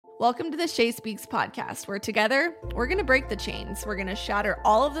Welcome to the Shay Speaks podcast, where together we're going to break the chains, we're going to shatter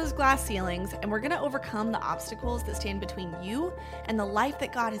all of those glass ceilings, and we're going to overcome the obstacles that stand between you and the life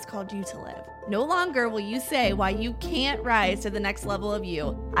that God has called you to live. No longer will you say why you can't rise to the next level of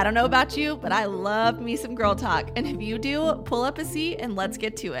you. I don't know about you, but I love me some girl talk, and if you do, pull up a seat and let's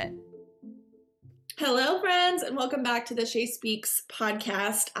get to it. Hello, friends, and welcome back to the Shay Speaks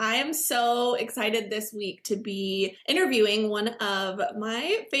podcast. I am so excited this week to be interviewing one of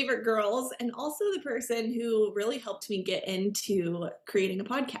my favorite girls and also the person who really helped me get into creating a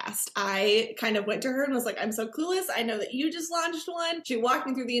podcast. I kind of went to her and was like, I'm so clueless. I know that you just launched one. She walked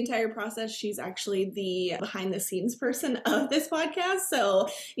me through the entire process. She's actually the behind the scenes person of this podcast. So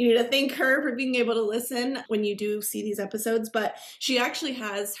you need to thank her for being able to listen when you do see these episodes. But she actually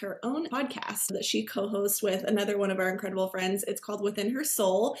has her own podcast that she co-host with another one of our incredible friends. It's called Within Her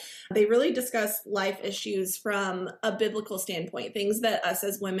Soul. They really discuss life issues from a biblical standpoint, things that us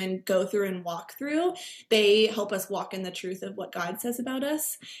as women go through and walk through. They help us walk in the truth of what God says about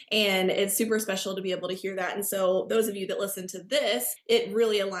us. And it's super special to be able to hear that. And so those of you that listen to this, it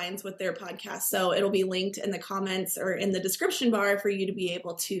really aligns with their podcast. So it'll be linked in the comments or in the description bar for you to be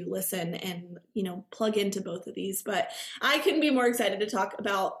able to listen and, plug into both of these. But I couldn't be more excited to talk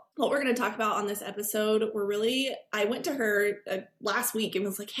about what we're going to talk about on this episode. I went to her last week and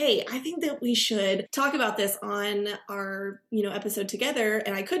was like, hey, I think that we should talk about this on our, episode together.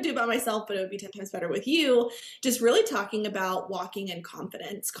 And I could do it by myself, but it would be 10 times better with you. Just really talking about walking in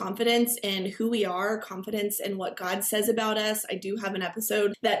confidence in who we are, confidence in what God says about us. I do have an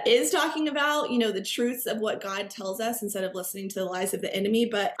episode that is talking about, the truths of what God tells us instead of listening to the lies of the enemy.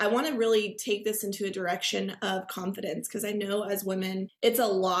 But I want to really take this into a direction of confidence because I know as women, it's a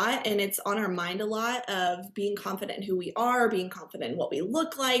lot. And it's on our mind a lot of being confident in who we are, being confident in what we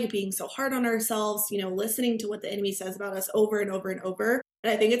look like, being so hard on ourselves, listening to what the enemy says about us over and over and over.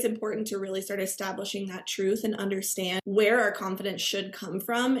 And I think it's important to really start establishing that truth and understand where our confidence should come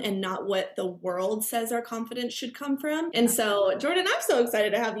from and not what the world says our confidence should come from. And so, Jordan, I'm so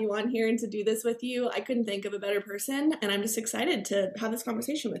excited to have you on here and to do this with you. I couldn't think of a better person, and I'm just excited to have this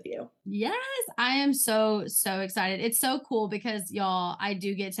conversation with you. Yes, I am so excited. It's so cool because, y'all, I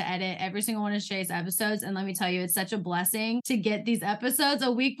do get to edit every single one of Shay's episodes. And let me tell you, it's such a blessing to get these episodes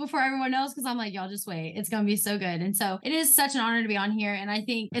a week before everyone else because I'm like, y'all just wait. It's going to be so good. And so it is such an honor to be on here. And I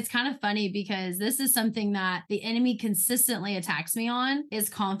think it's kind of funny because this is something that the enemy consistently attacks me on is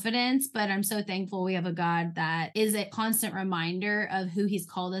confidence. But I'm so thankful we have a God that is a constant reminder of who he's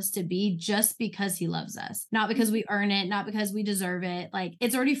called us to be just because he loves us, not because we earn it, not because we deserve it. Like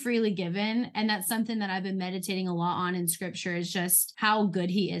it's already freely given. And that's something that I've been meditating a lot on in scripture is just how good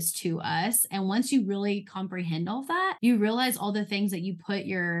he is to us. And once you really comprehend all that, you realize all the things that you put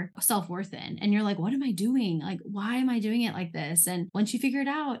your self-worth in and you're like, what am I doing? Like, why am I doing it like this? And once you figure it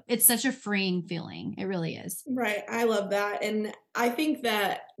out, it's such a freeing feeling. It really is. Right. I love that. And I think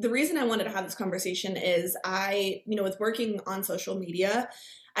that the reason I wanted to have this conversation is with working on social media,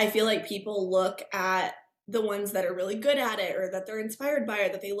 I feel like people look at the ones that are really good at it or that they're inspired by or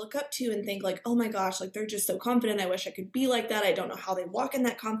that they look up to and think like, oh my gosh, like they're just so confident. I wish I could be like that. I don't know how they walk in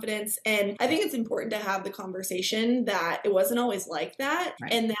that confidence. And I think it's important to have the conversation that it wasn't always like that.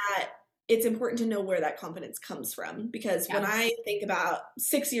 Right. And that it's important to know where that confidence comes from. Because when I think about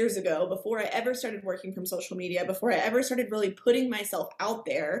 6 years ago, before I ever started working from social media, before I ever started really putting myself out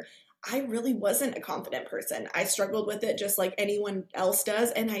there, I really wasn't a confident person. I struggled with it just like anyone else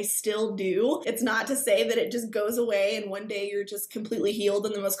does, and I still do. It's not to say that it just goes away and one day you're just completely healed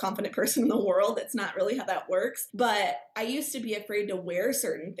and the most confident person in the world. It's not really how that works. But I used to be afraid to wear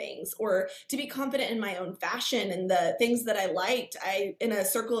certain things or to be confident in my own fashion and the things that I liked. In a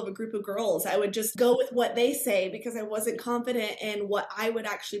circle of a group of girls, I would just go with what they say because I wasn't confident in what I would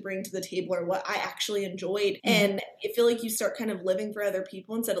actually bring to the table or what I actually enjoyed. Mm-hmm. And I feel like you start kind of living for other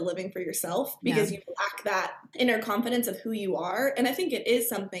people instead of living for yourself because you lack that inner confidence of who you are. And I think it is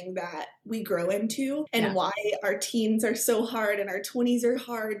something that we grow into and why our teens are so hard and our 20s are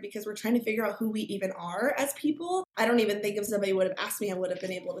hard because we're trying to figure out who we even are as people. I don't even think if somebody would have asked me, I would have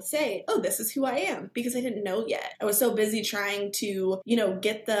been able to say, oh, this is who I am because I didn't know yet. I was so busy trying to,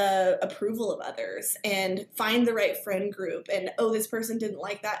 get the approval of others and find the right friend group. And, oh, this person didn't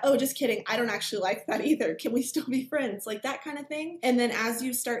like that. Oh, just kidding. I don't actually like that either. Can we still be friends? Like that kind of thing. And then as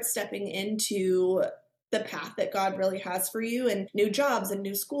you start stepping into the path that God really has for you, and new jobs and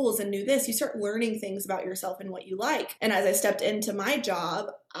new schools and new this. You start learning things about yourself and what you like. And as I stepped into my job,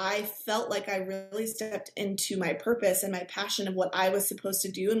 I felt like I really stepped into my purpose and my passion of what I was supposed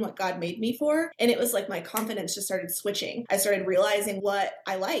to do and what God made me for. And it was like my confidence just started switching. I started realizing what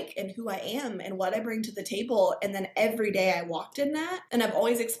I like and who I am and what I bring to the table. And then every day I walked in that. And I've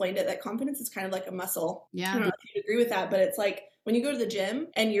always explained it that confidence is kind of like a muscle. Yeah. I don't know if you agree with that, but it's like when you go to the gym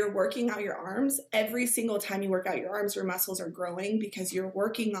and you're working out your arms, every single time you work out your arms, your muscles are growing because you're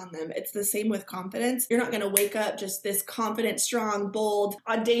working on them. It's the same with confidence. You're not going to wake up just this confident, strong, bold,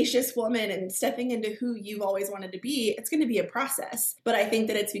 audacious woman and stepping into who you've always wanted to be. It's going to be a process. But I think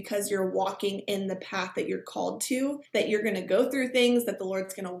that it's because you're walking in the path that you're called to, that you're going to go through things, that the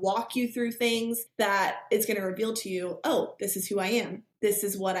Lord's going to walk you through things, that it's going to reveal to you, oh, this is who I am. This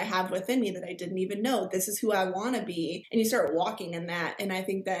is what I have within me that I didn't even know. This is who I want to be. And you start walking in that. And I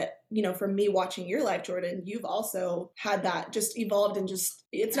think that, you know, from me watching your life, Jordan, you've also had that just evolved and just,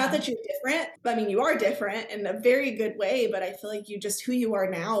 it's not that you're different, but I mean, you are different in a very good way. But I feel like you just, who you are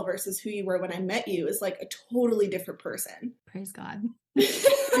now versus who you were when I met you is like a totally different person. Praise God.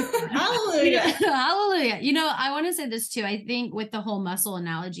 Hallelujah. Hallelujah. You know, I want to say this too. I think with the whole muscle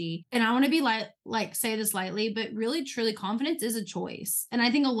analogy, and I want to be like say this lightly, but really truly confidence is a choice. And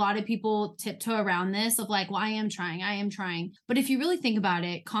I think a lot of people tiptoe around this of like, well, I am trying. But if you really think about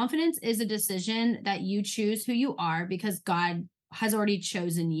it, confidence is a decision that you choose who you are because God has already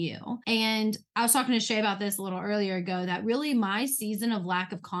chosen you. And I was talking to Shay about this a little earlier ago, that really my season of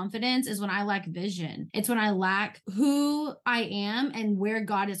lack of confidence is when I lack vision. It's when I lack who I am and where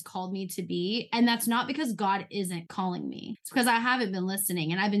God has called me to be. And that's not because God isn't calling me. It's because I haven't been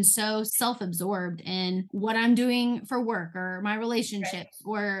listening and I've been so self-absorbed in what I'm doing for work or my relationships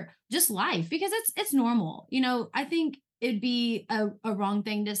or just life, because it's normal. You know, I think it'd be a wrong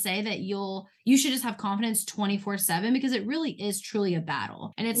thing to say that you should just have confidence 24/7, because it really is truly a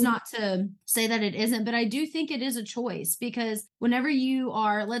battle. And it's not to say that it isn't, but I do think it is a choice, because whenever you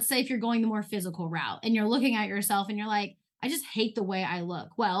are, let's say if you're going the more physical route and you're looking at yourself and you're like, I just hate the way I look.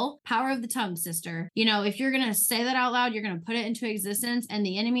 Well, power of the tongue, sister. You know, if you're going to say that out loud, you're going to put it into existence and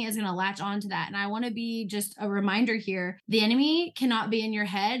the enemy is going to latch onto that. And I want to be just a reminder here. The enemy cannot be in your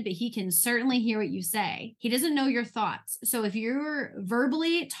head, but he can certainly hear what you say. He doesn't know your thoughts. So if you're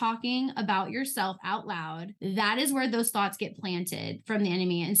verbally talking about yourself out loud, that is where those thoughts get planted from the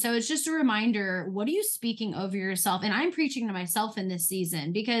enemy. And so it's just a reminder, what are you speaking over yourself? And I'm preaching to myself in this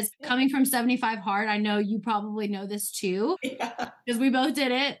season, because coming from 75 hard, I know you probably know this too. Because we both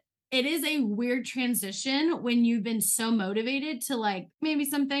did it. It is a weird transition when you've been so motivated to like maybe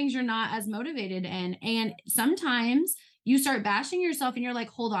some things you're not as motivated in. And sometimes you start bashing yourself and you're like,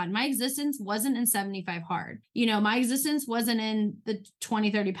 hold on, my existence wasn't in 75 hard. You know, my existence wasn't in the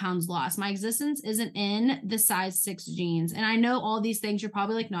 20, 30 pounds lost. My existence isn't in the size 6 jeans. And I know all these things, you're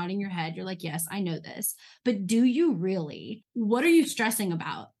probably like nodding your head. You're like, yes, I know this. But do you really? What are you stressing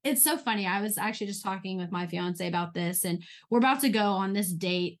about? It's so funny. I was actually just talking with my fiance about this, and we're about to go on this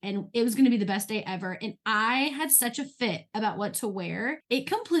date, and it was going to be the best date ever. And I had such a fit about what to wear. It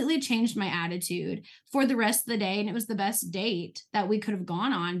completely changed my attitude for the rest of the day. And it was the best date that we could have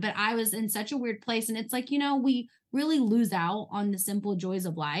gone on. But I was in such a weird place. And it's like, you know, we really lose out on the simple joys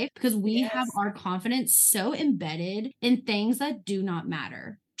of life because we have our confidence so embedded in things that do not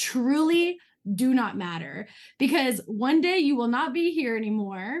matter. Truly do not matter, because one day you will not be here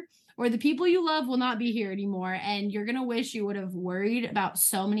anymore, or the people you love will not be here anymore. And you're going to wish you would have worried about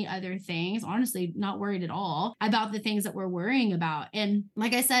so many other things. Honestly, not worried at all about the things that we're worrying about. And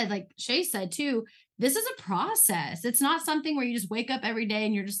like I said, like Shay said too, this is a process. It's not something where you just wake up every day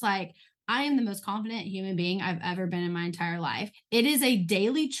and you're just like, I am the most confident human being I've ever been in my entire life. It is a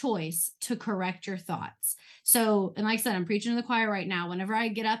daily choice to correct your thoughts. So, and like I said, I'm preaching to the choir right now. Whenever I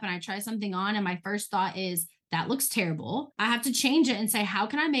get up and I try something on and my first thought is, that looks terrible, I have to change it and say, how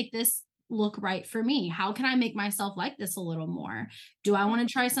can I make this look right for me? How can I make myself like this a little more? Do I want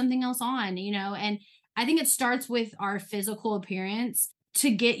to try something else on? You know, and I think it starts with our physical appearance to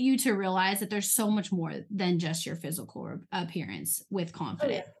get you to realize that there's so much more than just your physical appearance with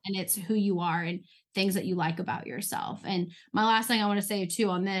confidence. And it's who you are and things that you like about yourself. And my last thing I want to say too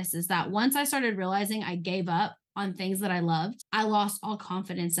on this is that once I started realizing I gave up on things that I loved, I lost all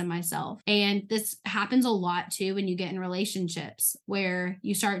confidence in myself. And this happens a lot too when you get in relationships where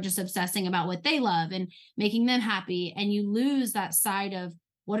you start just obsessing about what they love and making them happy. And you lose that side of,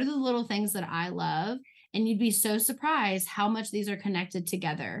 what are the little things that I love? And you'd be so surprised how much these are connected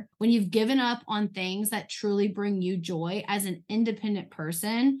together. When you've given up on things that truly bring you joy as an independent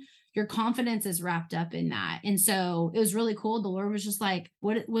person, your confidence is wrapped up in that. And so it was really cool. The Lord was just like,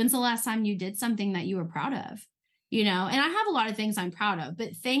 when's the last time you did something that you were proud of? You know, and I have a lot of things I'm proud of,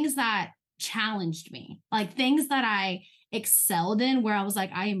 but things that challenged me, like things that I excelled in, where I was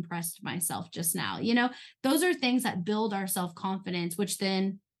like, I impressed myself just now, you know, those are things that build our self-confidence, which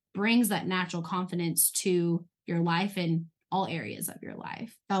then brings that natural confidence to your life and all areas of your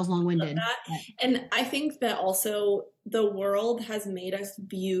life. That was long-winded. And I think that also the world has made us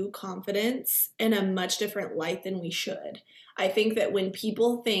view confidence in a much different light than we should. I think that when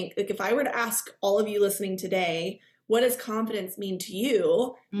people think, like, if I were to ask all of you listening today, what does confidence mean to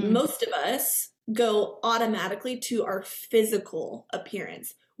you? Most of us go automatically to our physical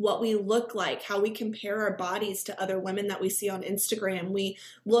appearance, what we look like, how we compare our bodies to other women that we see on Instagram. We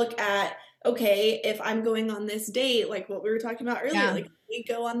look at, okay, if I'm going on this date, like what we were talking about earlier, like we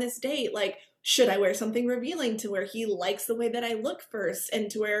go on this date, like, should I wear something revealing to where he likes the way that I look first, and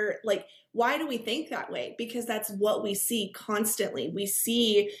to where, like, why do we think that way? Because that's what we see constantly. We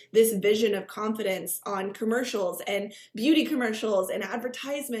see this vision of confidence on commercials and beauty commercials and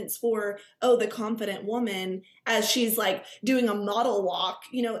advertisements for, oh, the confident woman as she's like doing a model walk.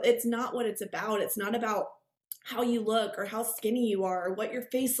 You know, it's not what it's about. It's not about how you look or how skinny you are or what your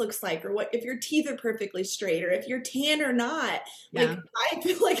face looks like or what if your teeth are perfectly straight or if you're tan or not. Like, I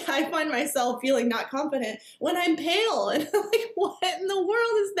feel like I find myself feeling not confident when I'm pale, and I'm like, what in the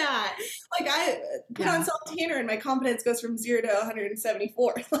world is that? Like, I put on self-tanner and my confidence goes from 0 to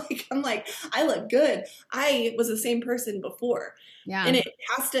 174. Like, I'm like, I look good. I was the same person before. And it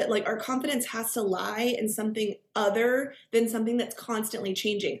has to, like, our confidence has to lie in something other than something that's constantly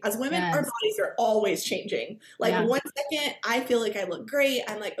changing. As women, our bodies are always changing. Like, 1 second, I feel like I look great.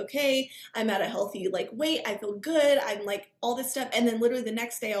 I'm like, okay, I'm at a healthy, like, weight. I feel good. I'm like, all this stuff. And then literally the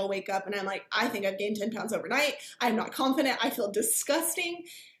next day I'll wake up and I'm like, I think I've gained 10 pounds overnight. I'm not confident. I feel disgusting.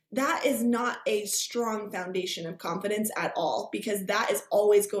 That is not a strong foundation of confidence at all, because that is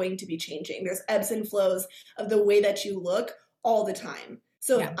always going to be changing. There's ebbs and flows of the way that you look all the time.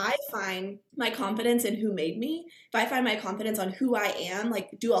 So if I find my confidence in who made me, if I find my confidence on who I am,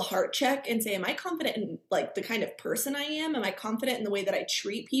 like, do a heart check and say, am I confident in, like, the kind of person I am? Am I confident in the way that I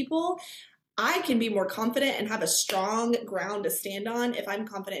treat people? I can be more confident and have a strong ground to stand on if I'm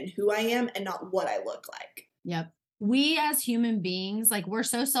confident in who I am and not what I look like. Yep. We as human beings, like, we're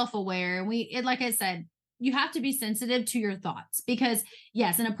so self-aware. Like I said, you have to be sensitive to your thoughts, because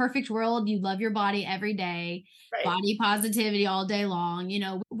yes, in a perfect world, you love your body every day, body positivity all day long. You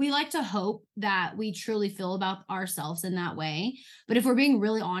know, we like to hope that we truly feel about ourselves in that way. But if we're being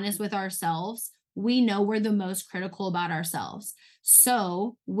really honest with ourselves, we know we're the most critical about ourselves.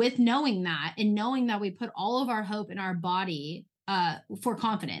 So with knowing that, and knowing that we put all of our hope in our body, for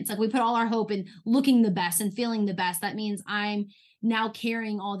confidence, like we put all our hope in looking the best and feeling the best, that means I'm now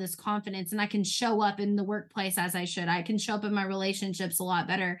carrying all this confidence and I can show up in the workplace as I should. I can show up in my relationships a lot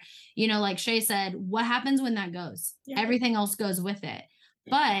better. You know, like Shay said, what happens when that goes? Everything else goes with it.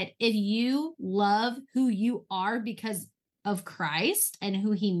 But if you love who you are because of Christ and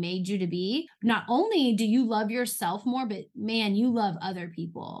who he made you to be, not only do you love yourself more, but man, you love other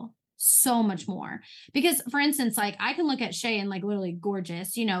people so much more. Because for instance, like, I can look at Shay and, like, literally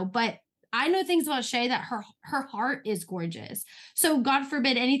gorgeous, you know, but I know things about Shay that her heart is gorgeous. So God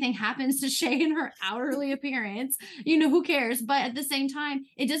forbid anything happens to Shay in her outwardly appearance, you know, who cares? But at the same time,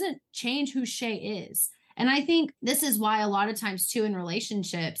 it doesn't change who Shay is. And I think this is why a lot of times too, in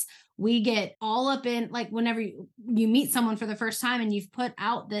relationships, we get all up in, like, whenever you meet someone for the first time and you've put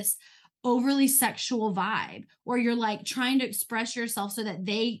out this overly sexual vibe, or you're like trying to express yourself so that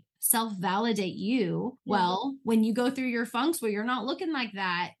they self-validate you. Well, when you go through your funks where you're not looking like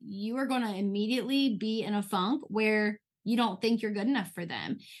that, you are going to immediately be in a funk where you don't think you're good enough for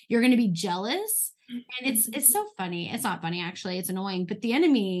them. You're going to be jealous. And it's so funny. It's not funny, actually. It's annoying, but the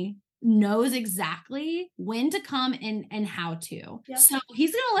enemy knows exactly when to come and how to. So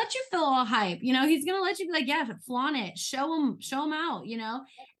he's going to let you feel all hype. You know, he's going to let you be like, yeah, flaunt it, show him out, you know?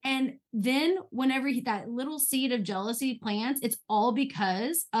 And then whenever that little seed of jealousy plants, it's all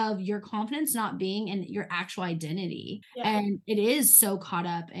because of your confidence not being in your actual identity. And it is so caught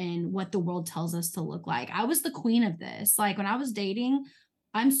up in what the world tells us to look like. I was the queen of this. Like, when I was dating,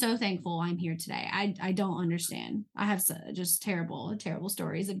 I'm so thankful I'm here today. I don't understand. I have just terrible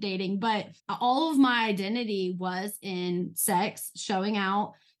stories of dating, but all of my identity was in sex, showing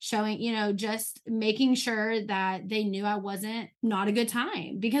out, you know, just making sure that they knew I wasn't not a good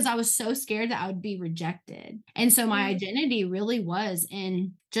time, because I was so scared that I would be rejected. And so my identity really was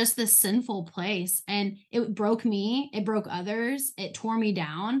in just this sinful place, and it broke me. It broke others. It tore me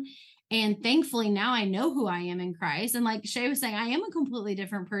down. And thankfully now I know who I am in Christ. And like Shay was saying, I am a completely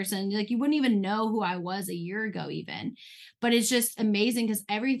different person. Like you wouldn't even know who I was a year ago even. But it's just amazing because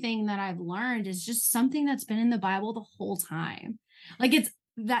everything that I've learned is just something that's been in the Bible the whole time. Like it's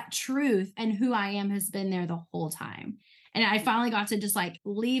that truth and who I am has been there the whole time. And I finally got to just like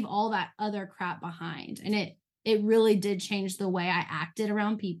leave all that other crap behind. And it really did change the way I acted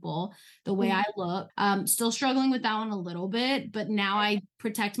around people, the way I look. Still struggling with that one a little bit, but now I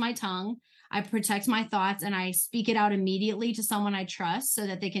protect my tongue. I protect my thoughts and I speak it out immediately to someone I trust so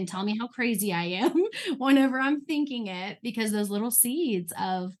that they can tell me how crazy I am whenever I'm thinking it, because those little seeds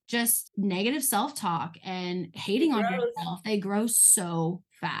of just negative self-talk and hating on yourself, they grow so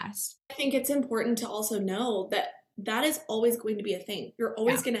fast. I think it's important to also know that that is always going to be a thing. You're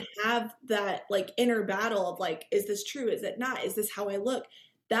always going to have that like inner battle of like, is this true? Is it not? Is this how I look?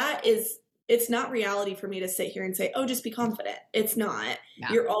 It's not reality for me to sit here and say, oh, just be confident. It's not.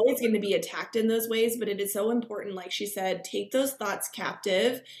 Yeah. You're always going to be attacked in those ways, but it is so important. Like she said, take those thoughts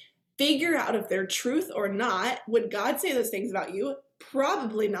captive, figure out if they're truth or not. Would God say those things about you?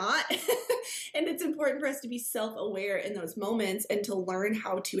 Probably not. And it's important for us to be self-aware in those moments and to learn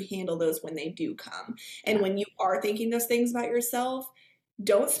how to handle those when they do come. And when you are thinking those things about yourself,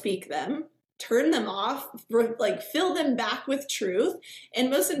 don't speak them. Turn them off, like fill them back with truth. And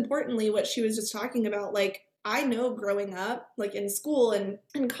most importantly, what she was just talking about, like, I know growing up, like in school and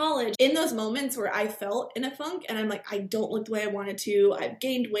in college, in those moments where I felt in a funk and I'm like, I don't look the way I wanted to. I've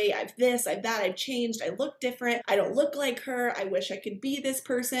gained weight. I've this, I've that. I've changed. I look different. I don't look like her. I wish I could be this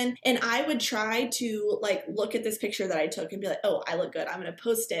person. And I would try to like look at this picture that I took and be like, oh, I look good. I'm going to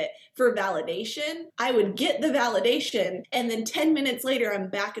post it for validation. I would get the validation. And then 10 minutes later, I'm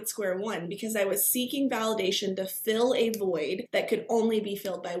back at square one because I was seeking validation to fill a void that could only be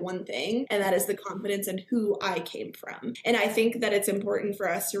filled by one thing. And that is the confidence in who I came from. And I think that it's important for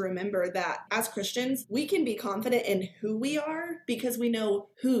us to remember that as Christians, we can be confident in who we are because we know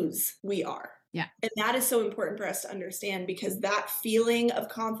whose we are. Yeah. And that is so important for us to understand because that feeling of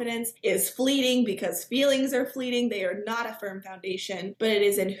confidence is fleeting because feelings are fleeting. They are not a firm foundation, but it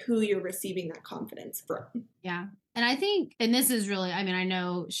is in who you're receiving that confidence from. Yeah. And I think, and this is really, I mean, I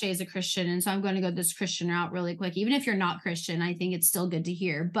know Shay's a Christian, and so I'm going to go this Christian route really quick. Even if you're not Christian, I think it's still good to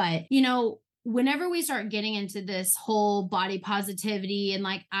hear. But, you know, whenever we start getting into this whole body positivity and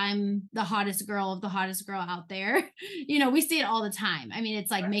like, I'm the hottest girl of the hottest girl out there, you know, we see it all the time. I mean,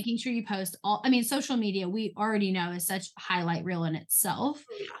 it's like making sure you post all, I mean, social media, we already know is such highlight reel in itself.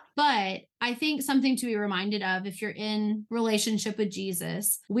 But I think something to be reminded of, if you're in relationship with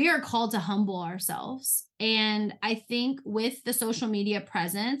Jesus, we are called to humble ourselves. And I think with the social media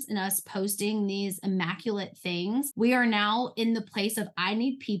presence and us posting these immaculate things, we are now in the place of, I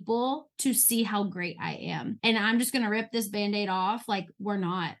need people to see how great I am. And I'm just going to rip this Band-Aid off. Like, we're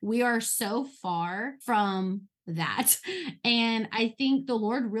not. We are so far from that. And I think the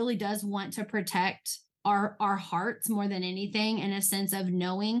Lord really does want to protect our hearts more than anything, in a sense of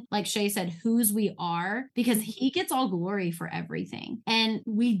knowing, like Shay said, whose we are, because he gets all glory for everything. And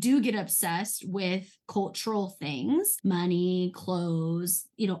we do get obsessed with cultural things, money, clothes,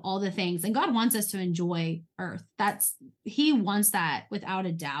 you know, all the things. And God wants us to enjoy earth. He wants that without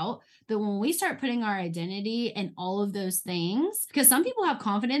a doubt. But when we start putting our identity in all of those things, because some people have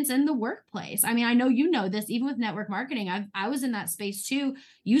confidence in the workplace. I mean, I know you know this, even with network marketing, I was in that space too.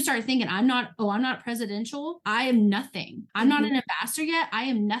 You start thinking, I'm not presidential. I am nothing. I'm not an ambassador yet. I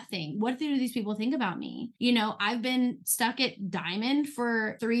am nothing. What do these people think about me? You know, I've been stuck at Diamond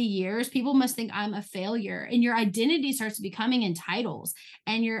for 3 years. People must think I'm a failure. And your identity starts becoming in titles,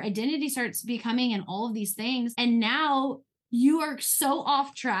 and your identity starts becoming in all of these things. And now you are so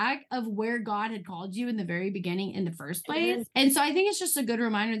off track of where God had called you in the very beginning in the first place. And so I think it's just a good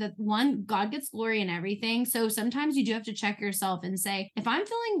reminder that, one, God gets glory in everything. So sometimes you do have to check yourself and say, if I'm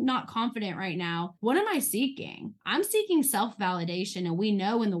feeling not confident right now, what am I seeking? I'm seeking self-validation. And we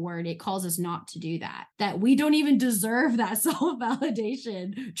know in the word, it calls us not to do that we don't even deserve that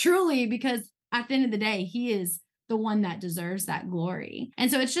self-validation, truly, because at the end of the day, he is the one that deserves that glory.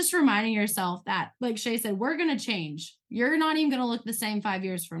 And so it's just reminding yourself that, like Shay said, we're going to change. You're not even going to look the same 5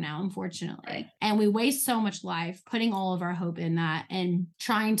 years from now, unfortunately. And we waste so much life putting all of our hope in that and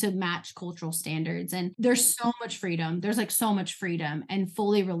trying to match cultural standards. And there's so much freedom. There's like so much freedom, and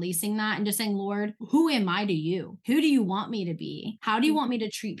fully releasing that and just saying, Lord, who am I to you? Who do you want me to be? How do you want me to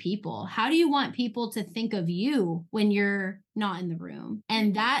treat people? How do you want people to think of you when you're not in the room?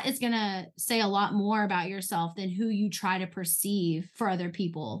 And that is going to say a lot more about yourself than who you try to perceive for other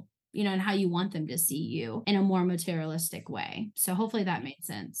people, you know, and how you want them to see you in a more materialistic way. So hopefully that made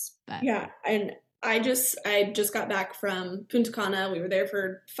sense. But yeah. And I just got back from Punta Cana. We were there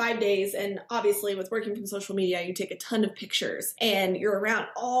for 5 days. And obviously with working from social media, you take a ton of pictures and you're around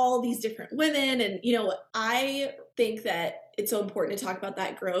all these different women. And, I think that it's so important to talk about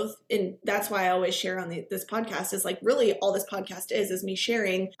that growth. And that's why I always share on this podcast is like really all this podcast is me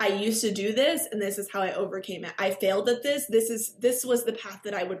sharing. I used to do this and this is how I overcame it. I failed at this. This was the path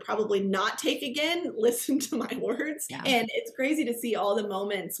that I would probably not take again. Listen to my words. Yeah. And it's crazy to see all the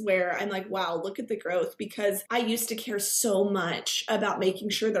moments where I'm like, wow, look at the growth, because I used to care so much about making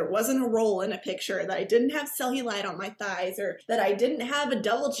sure there wasn't a roll in a picture, that I didn't have cellulite on my thighs, or that I didn't have a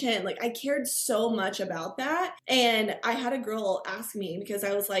double chin. Like I cared so much about that. And I had a girl ask me, because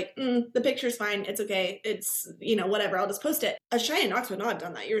I was like, the picture's fine. It's okay. It's, whatever. I'll just post it. A Cheyenne Knox would not have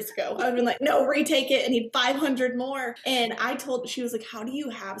done that years ago. I would have been like, no, retake it. I need 500 more. And she was like, how do you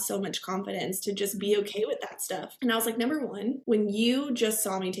have so much confidence to just be okay with that stuff? And I was like, number one, when you just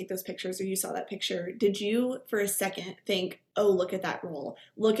saw me take those pictures, or you saw that picture, did you for a second think, oh, look at that roll,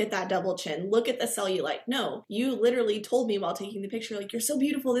 look at that double chin, look at the cellulite? No, you literally told me while taking the picture, like, you're so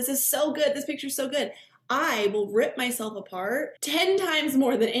beautiful. This is so good. This picture's so good. I will rip myself apart 10 times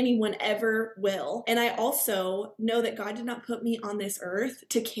more than anyone ever will. And I also know that God did not put me on this earth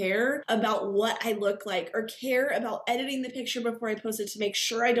to care about what I look like, or care about editing the picture before I post it to make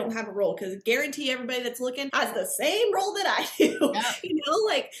sure I don't have a roll. Because guarantee everybody that's looking has the same roll that I do.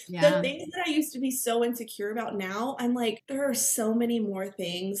 Yep. The things that I used to be so insecure about, now I'm like, there are so many more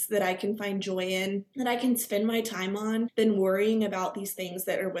things that I can find joy in, that I can spend my time on, than worrying about these things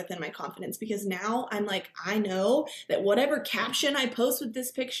that are within my confidence. Because now I'm like, I know that whatever caption I post with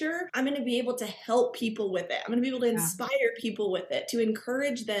this picture, I'm going to be able to help people with it. I'm going to be able to inspire people with it, to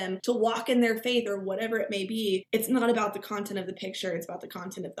encourage them to walk in their faith, or whatever it may be. It's not about the content of the picture. It's about the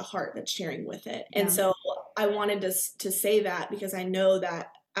content of the heart that's sharing with it. Yeah. And so I wanted to say that, because I know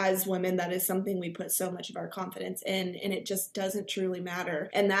that as women, that is something we put so much of our confidence in, and it just doesn't truly matter.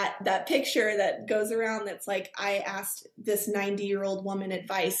 And that picture that goes around, that's like, I asked this 90-year-old woman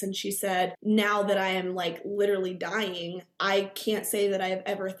advice, and she said, now that I am like literally dying, I can't say that I have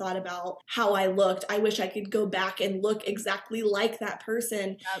ever thought about how I looked. I wish I could go back and look exactly like that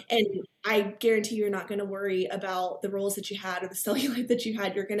person. Yep. And I guarantee you're not going to worry about the rolls that you had, or the cellulite that you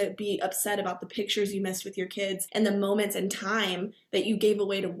had. You're going to be upset about the pictures you missed with your kids, and the moments and time that you gave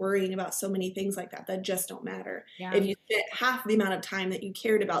away to worrying about so many things like that just don't matter. Yeah. If you spent half the amount of time that you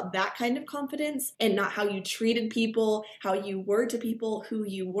cared about that kind of confidence, and not how you treated people, how you were to people, who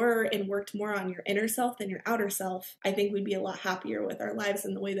you were, and worked more on your inner self than your outer self, I think we'd be a lot happier with our lives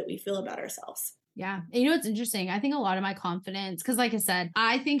and the way that we feel about ourselves. Yeah. And what's interesting? I think a lot of my confidence, because like I said,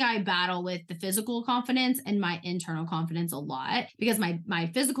 I think I battle with the physical confidence and my internal confidence a lot, because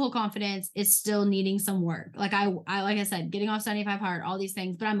my physical confidence is still needing some work. Like like I said, getting off 75 hard, all these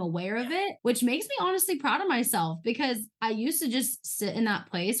things, but I'm aware of it, which makes me honestly proud of myself, because I used to just sit in that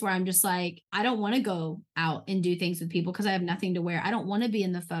place where I'm just like, I don't want to go out and do things with people because I have nothing to wear. I don't want to be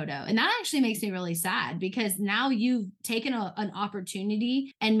in the photo. And that actually makes me really sad, because now you've taken an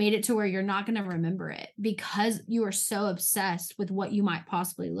opportunity and made it to where you're not going to remember it, because you are so obsessed with what you might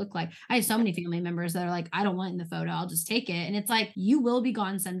possibly look like. I have so many family members that are like, I don't want in the photo, I'll just take it. And it's like, you will be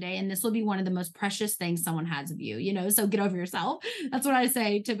gone someday, and this will be one of the most precious things someone has of you, so get over yourself. That's what I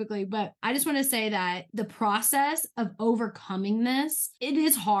say typically. But I just want to say that the process of overcoming this, it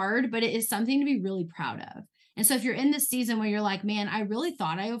is hard, but it is something to be really proud of. And so if you're in this season where you're like, man, I really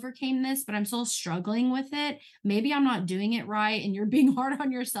thought I overcame this, but I'm still struggling with it, maybe I'm not doing it right, and you're being hard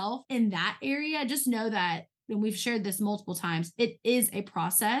on yourself in that area, just know that, and we've shared this multiple times, it is a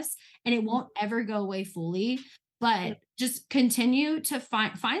process, and it won't ever go away fully. But just continue to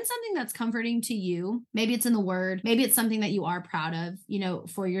find something that's comforting to you. Maybe it's in the word. Maybe it's something that you are proud of,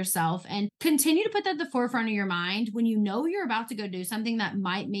 for yourself, and continue to put that at the forefront of your mind when you know you're about to go do something that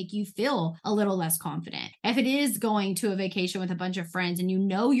might make you feel a little less confident. If it is going to a vacation with a bunch of friends and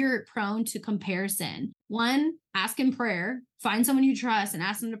you're prone to comparison, one, ask in prayer, find someone you trust and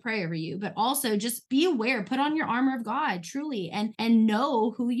ask them to pray over you, but also just be aware, put on your armor of God truly, and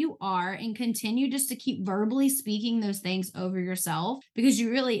know who you are, and continue just to keep verbally speaking those things over yourself, because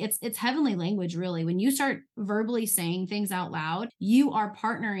you really, it's heavenly language, really. When you start verbally saying things out loud, you are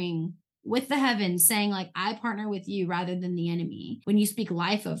partnering with the heavens, saying like, I partner with you rather than the enemy, when you speak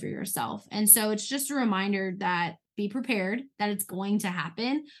life over yourself. And so it's just a reminder that be prepared, that it's going to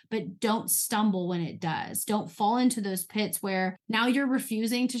happen, but don't stumble when it does. Don't fall into those pits where now you're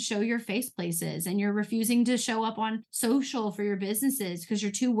refusing to show your face places, and you're refusing to show up on social for your businesses because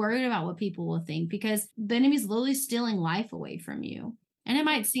you're too worried about what people will think, because the enemy's literally stealing life away from you. And it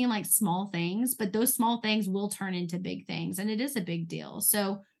might seem like small things, but those small things will turn into big things. And it is a big deal.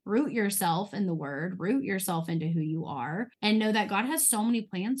 So root yourself in the word, root yourself into who you are, and know that God has so many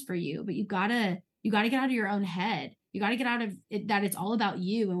plans for you, but you gotta get out of your own head. You got to get out of it, that it's all about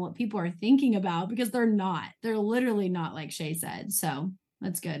you and what people are thinking about, because they're literally not, like Shay said. So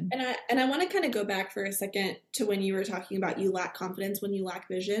that's good. And I want to kind of go back for a second to when you were talking about you lack confidence when you lack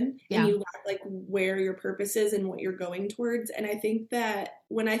vision, and you lack like where your purpose is and what you're going towards. And I think that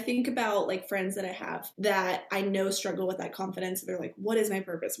when I think about like friends that I have that I know struggle with that confidence, they're like, what is my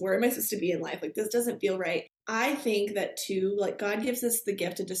purpose? Where am I supposed to be in life? Like, this doesn't feel right. I think that too, like God gives us the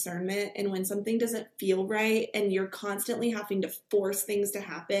gift of discernment. And when something doesn't feel right and you're constantly having to force things to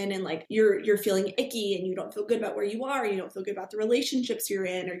happen, and like you're feeling icky and you don't feel good about where you are, you don't feel good about the relationships you're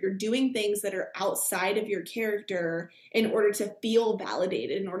in, or you're doing things that are outside of your character in order to feel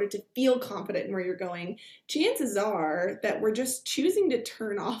validated, in order to feel confident in where you're going, chances are that we're just choosing to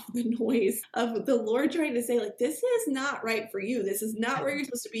turn off the noise of the Lord trying to say, like, this is not right for you. This is not where you're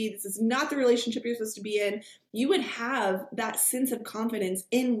supposed to be. This is not the relationship you're supposed to be in. You would have that sense of confidence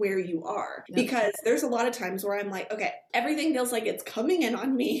in where you are. Yep. Because there's a lot of times where I'm like, okay, everything feels like it's coming in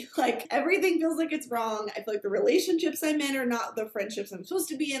on me. Like everything feels like it's wrong. I feel like the relationships I'm in are not the friendships I'm supposed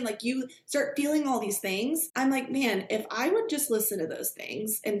to be in. Like you start feeling all these things. I'm like, man, if I would just listen to those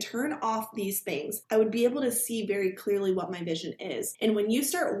things and turn off these things, I would be able to see very clearly what my vision is. And when you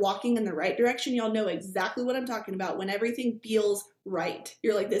start walking in the right direction, y'all know exactly what I'm talking about. When everything feels right,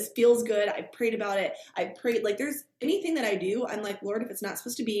 you're like, this feels good. I prayed about it. I prayed, like there's anything that I do, I'm like, Lord, if it's not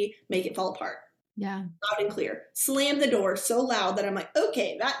supposed to be, make it fall apart. Yeah. Loud and clear. Slam the door so loud that I'm like,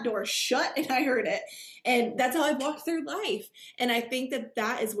 okay, that door shut and I heard it. And that's how I've walked through life. And I think that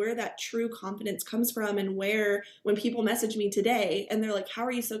that is where that true confidence comes from. And where when people message me today and they're like, how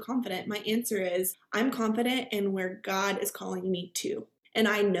are you so confident? My answer is, I'm confident in where God is calling me to. And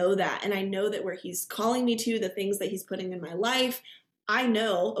I know that. And I know that where he's calling me to, the things that he's putting in my life, I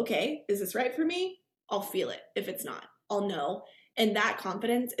know, okay, is this right for me? I'll feel it. If it's not, I'll know. And that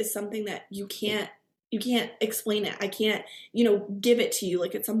confidence is something that you can't explain it. I can't, give it to you.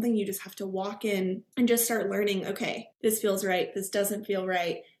 Like it's something you just have to walk in and just start learning. Okay, this feels right. This doesn't feel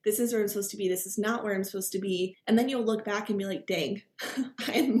right. This is where I'm supposed to be. This is not where I'm supposed to be. And then you'll look back and be like, dang,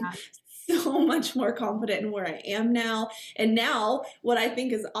 I'm so much more confident in where I am now. And now what I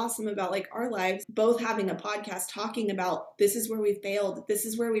think is awesome about like our lives, both having a podcast talking about this is where we've failed. This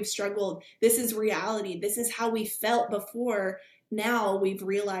is where we've struggled. This is reality. This is how we felt before. Now we've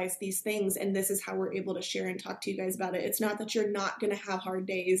realized these things, and this is how we're able to share and talk to you guys about it. It's not that you're not going to have hard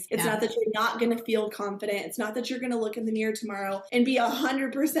days. It's not that you're not going to feel confident. It's not that you're going to look in the mirror tomorrow and be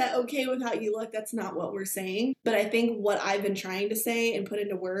 100% okay with how you look. That's not what we're saying. But I think what I've been trying to say and put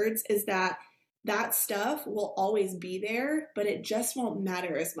into words is that that stuff will always be there, but it just won't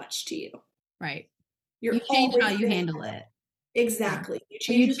matter as much to you. Right. You change how you handle it. Exactly.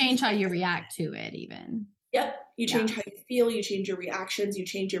 Yeah. You change how you react to it even. Yep. You change how you feel, you change your reactions, you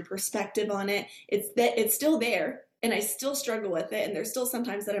change your perspective on it. It's still there, and I still struggle with it. And there's still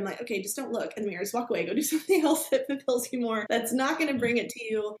sometimes that I'm like, okay, just don't look in the mirror, just walk away, go do something else that fulfills you more. That's not going to bring it to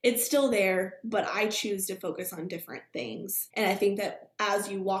you. It's still there, but I choose to focus on different things. And I think that as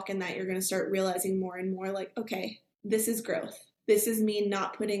you walk in that, you're going to start realizing more and more like, okay, this is growth. This is me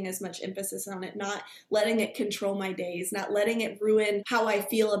not putting as much emphasis on it, not letting it control my days, not letting it ruin how I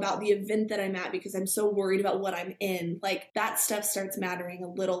feel about the event that I'm at because I'm so worried about what I'm in. Like that stuff starts mattering a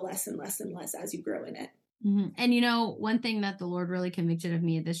little less and less and less as you grow in it. Mm-hmm. And one thing that the Lord really convicted of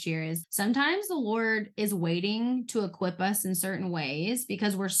me this year is sometimes the Lord is waiting to equip us in certain ways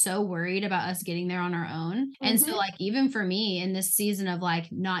because we're so worried about us getting there on our own. Mm-hmm. And so like, even for me in this season of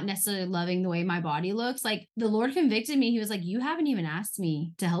like, not necessarily loving the way my body looks, like the Lord convicted me. He was like, you haven't even asked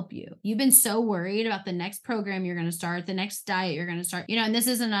me to help you. You've been so worried about the next program you're going to start, the next diet you're going to start, and this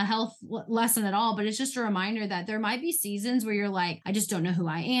isn't a health lesson at all, but it's just a reminder that there might be seasons where you're like, I just don't know who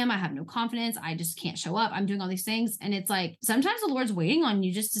I am. I have no confidence. I just can't show up. I'm doing all these things. And it's like, sometimes the Lord's waiting on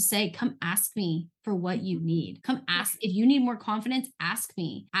you just to say, come ask me for what you need. Come ask. If you need more confidence, ask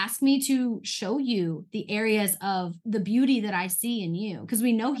me. Ask me to show you the areas of the beauty that I see in you. Because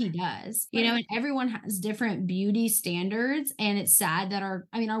we know he does, and everyone has different beauty standards. And it's sad that our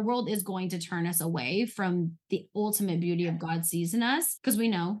world is going to turn us away from the ultimate beauty of God sees in us. Because we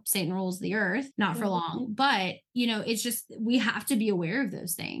know Satan rules the earth, not for long, but it's just, we have to be aware of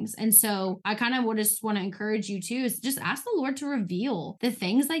those things. And so I kind of would just want to encourage you too, is just ask the Lord to reveal the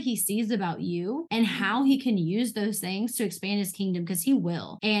things that he sees about you and how he can use those things to expand his kingdom, because he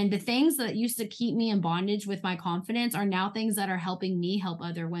will. And the things that used to keep me in bondage with my confidence are now things that are helping me help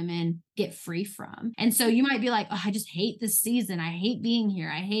other women get free from. And so you might be like, oh, I just hate this season. I hate being here.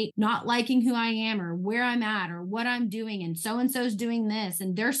 I hate not liking who I am or where I'm at or what I'm doing. And so-and-so's doing this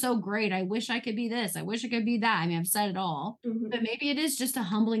and they're so great. I wish I could be this. I wish I could be that. I mean, I've said it all, but maybe it is just a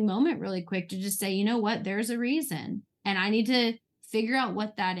humbling moment really quick to just say, you know what, there's a reason. And I need to figure out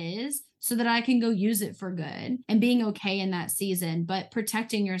what that is so that I can go use it for good, and being okay in that season, but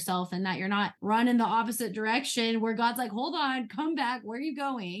protecting yourself and that you're not running the opposite direction where God's like, hold on, come back. Where are you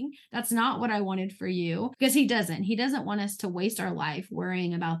going? That's not what I wanted for you. Because he doesn't want us to waste our life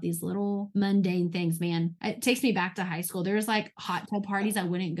worrying about these little mundane things, man. It takes me back to high school. There was like hot tub parties I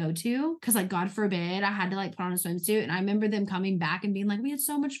wouldn't go to because like, God forbid, I had to like put on a swimsuit. And I remember them coming back and being like, we had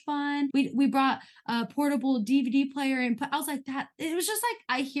so much fun. We brought a portable DVD player and I was like, that, it was just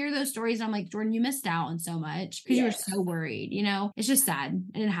like, I hear those stories. I'm like, Jordan, you missed out on so much because you were so worried, you know. It's just sad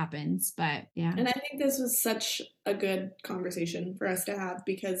and it happens, but yeah. And I think this was such a good conversation for us to have,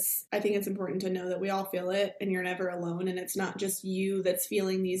 because I think it's important to know that we all feel it and you're never alone, and it's not just you that's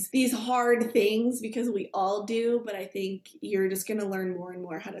feeling these hard things, because we all do. But I think you're just going to learn more and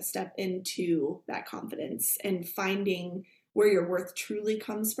more how to step into that confidence and finding where your worth truly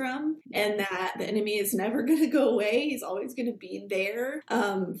comes from, and that the enemy is never going to go away. He's always going to be there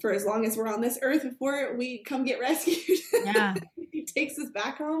for as long as we're on this earth before we come get rescued. Yeah. He takes us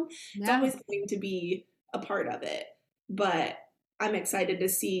back home. Yeah. It's always going to be a part of it. But I'm excited to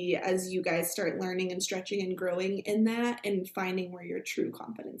see as you guys start learning and stretching and growing in that and finding where your true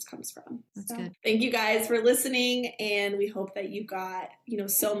confidence comes from. That's good. Thank you guys for listening, and we hope that you got,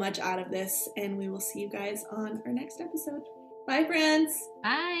 so much out of this, and we will see you guys on our next episode. Bye, friends.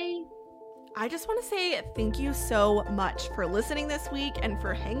 Bye. I just want to say thank you so much for listening this week and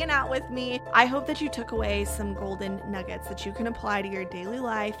for hanging out with me. I hope that you took away some golden nuggets that you can apply to your daily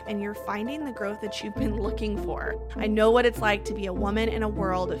life and you're finding the growth that you've been looking for. I know what it's like to be a woman in a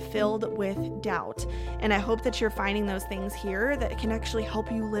world filled with doubt, and I hope that you're finding those things here that can actually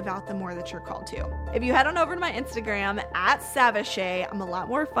help you live out the more that you're called to. If you head on over to my Instagram @Savashay, I'm a lot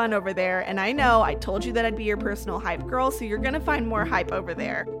more fun over there, and I know I told you that I'd be your personal hype girl, so you're going to find more hype over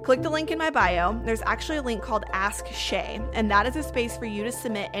there. Click the link in my bio. There's actually a link called Ask Shay, and that is a space for you to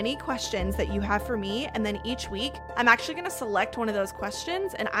submit any questions that you have for me, and then each week I'm actually going to select one of those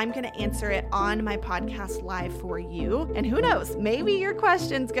questions and I'm going to answer it on my podcast live for you. And who knows, maybe your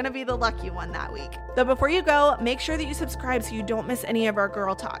question's going to be the lucky one that week. But before you go, make sure that you subscribe so you don't miss any of our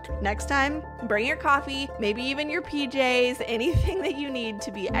girl talk. Next time, bring your coffee, maybe even your PJs, anything that you need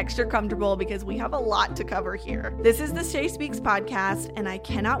to be extra comfortable, because we have a lot to cover here. This is the Shay Speaks podcast, and I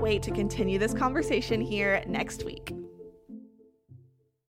cannot wait to continue this conversation here next week.